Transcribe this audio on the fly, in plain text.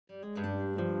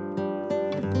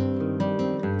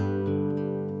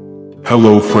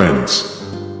Hello friends.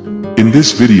 In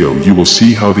this video you will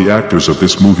see how the actors of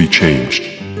this movie changed.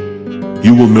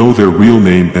 You will know their real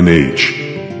name and age.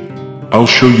 I'll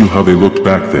show you how they looked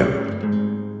back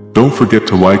then. Don't forget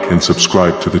to like and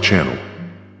subscribe to the channel.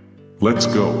 Let's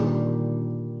go.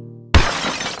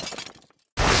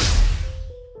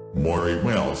 Maury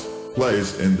Wills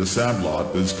plays in The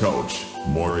Sandlot as Coach.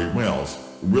 Maury Wills,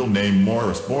 real name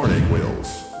Morris Morning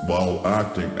Wills. While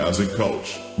acting as a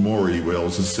coach, Maury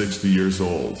Wills is 60 years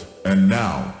old, and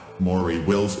now, Maury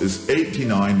Wills is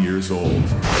 89 years old.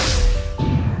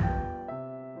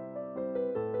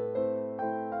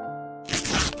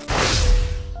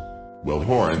 Will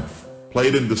Horanth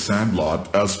played in The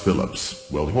Sandlot as Phillips.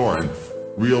 Will Horanth,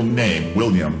 real name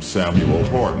William Samuel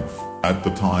Horanth. At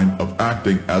the time of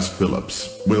acting as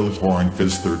Phillips, Will Horanth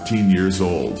is 13 years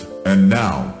old, and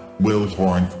now, Will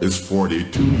Horanth is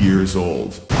 42 years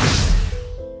old.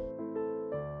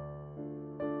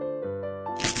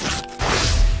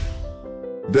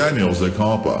 Daniel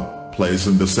Zacampa plays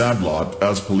in The Sandlot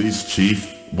as Police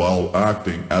Chief. While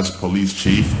acting as Police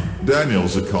Chief, Daniel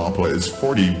Zacampa is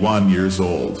 41 years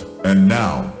old, and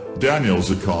now, Daniel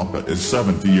Zacampa is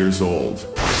 70 years old.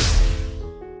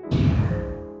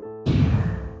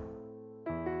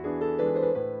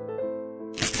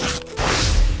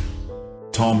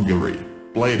 Tom Geary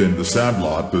played in The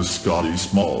Sandlot as Scotty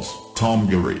Smalls. Tom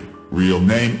Geary, real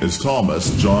name is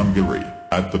Thomas John Geary.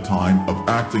 At the time of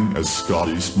acting as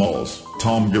Scotty Smalls,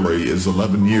 Tom Geary is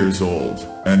 11 years old,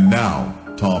 and now,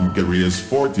 Tom Geary is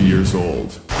 40 years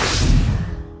old.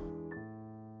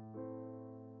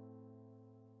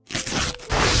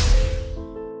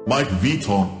 Mike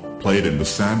Vuitton played in The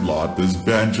Sandlot as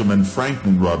Benjamin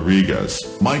Franklin Rodriguez.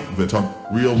 Mike Vuitton,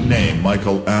 real name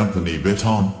Michael Anthony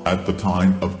Vuitton. At the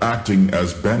time of acting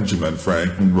as Benjamin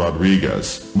Franklin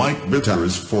Rodriguez, Mike Vuitton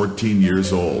is 14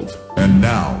 years old, and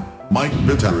now, Mike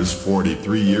Vuitton is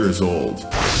 43 years old.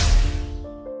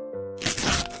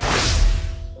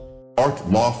 Art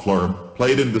Loeffler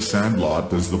played in The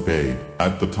Sandlot as the Babe.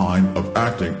 At the time of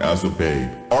acting as the Babe,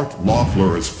 Art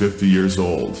Loeffler is 50 years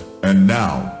old, and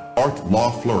now, Art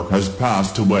Loeffler has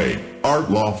passed away. Art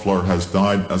Loeffler has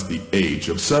died at the age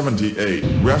of 78.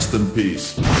 Rest in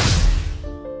peace.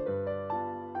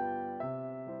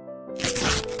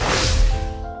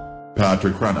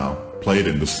 Patrick Renna played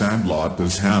in The Sandlot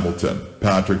as Hamilton.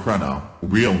 Patrick Renna,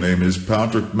 real name is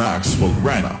Patrick Maxwell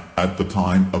Renna. At the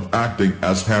time of acting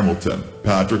as Hamilton,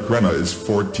 Patrick Renna is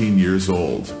 14 years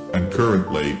old, and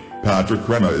currently, Patrick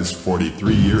Renna is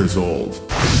 43 years old.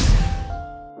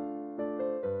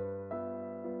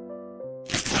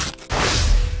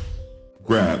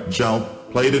 Grant Gelb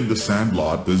played in The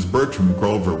Sandlot as Bertram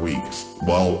Grover Weeks.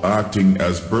 While acting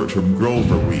as Bertram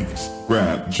Grover Weeks,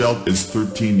 Grant Gelb is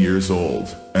 13 years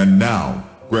old, and now,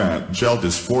 Grant Gelb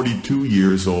is 42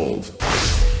 years old.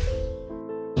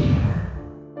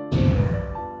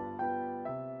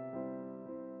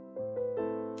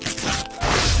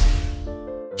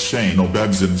 Shane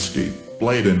Obedzinski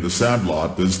played in The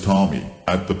Sandlot as Tommy.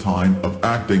 At the time of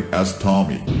acting as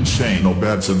Tommy, Shane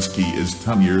Obedzinski is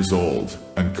 10 years old,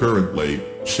 and currently,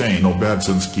 Shane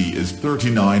Obedzinski is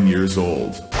 39 years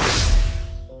old.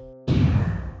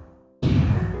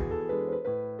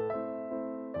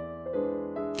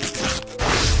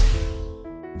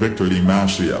 Victor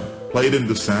DiMascia played in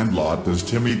The Sandlot as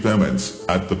Timmy Thimmons.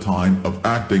 At the time of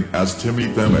acting as Timmy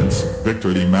Thimmons, Victor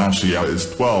DiMascia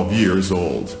is 12 years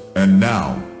old, and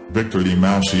now, Victor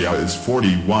DiMascia is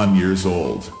 41 years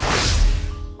old.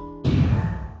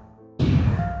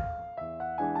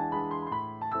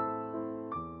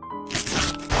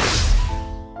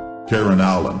 Karen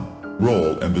Allen,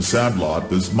 role in The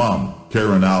Sandlot as Mom.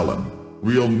 Karen Allen,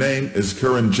 real name is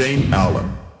Karen Jane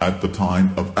Allen. At the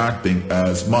time of acting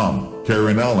as Mom,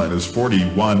 Karen Allen is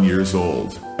 41 years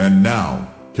old, and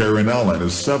now, Karen Allen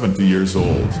is 70 years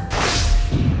old.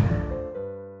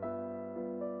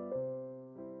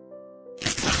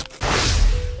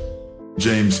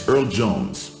 James Earl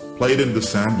Jones played in The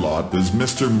Sandlot as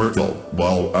Mr. Myrtle.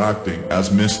 While acting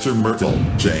as Mr. Myrtle,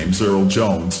 James Earl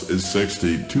Jones is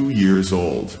 62 years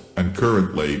old, and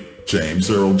currently,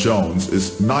 James Earl Jones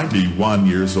is 91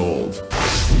 years old.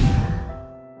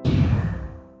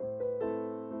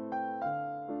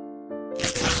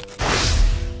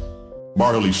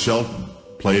 Marley Shelton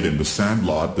played in The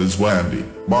Sandlot as Wendy.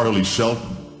 Marley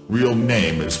Shelton, real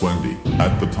name is Wendy.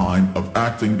 At the time of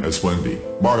acting as Wendy,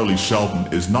 Marley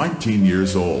Shelton is 19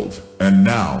 years old, and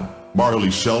now, Marley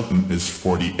Shelton is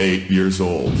 48 years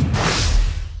old.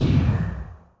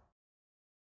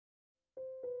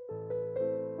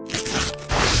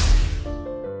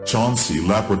 Chauncey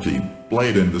Leprety,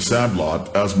 played in The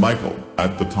Sandlot as Michael.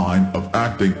 At the time of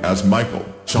acting as Michael,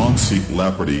 Chauncey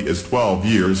Leprety is 12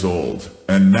 years old,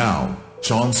 and now,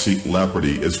 Chauncey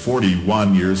Leprety is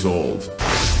 41 years old.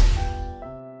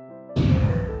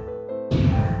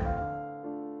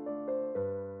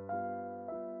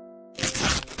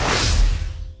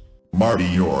 Marty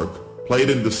York, played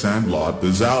in The Sandlot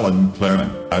as Alan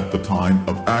Clement. At the time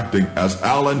of acting as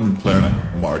Alan Clement,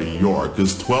 Marty York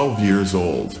is 12 years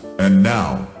old, and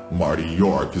now, Marty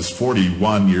York is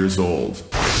 41 years old.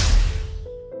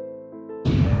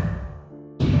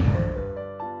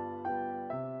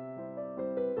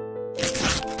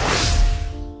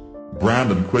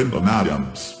 Brandon Quinton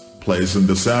Adams, plays in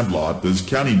The Sandlot as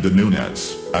Kenny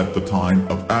DeNunez. At the time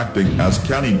of acting as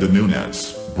Kenny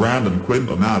DeNunez, Brandon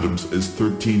Quinton Adams is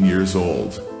 13 years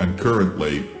old, and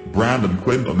currently, Brandon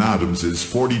Quinton Adams is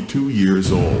 42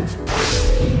 years old.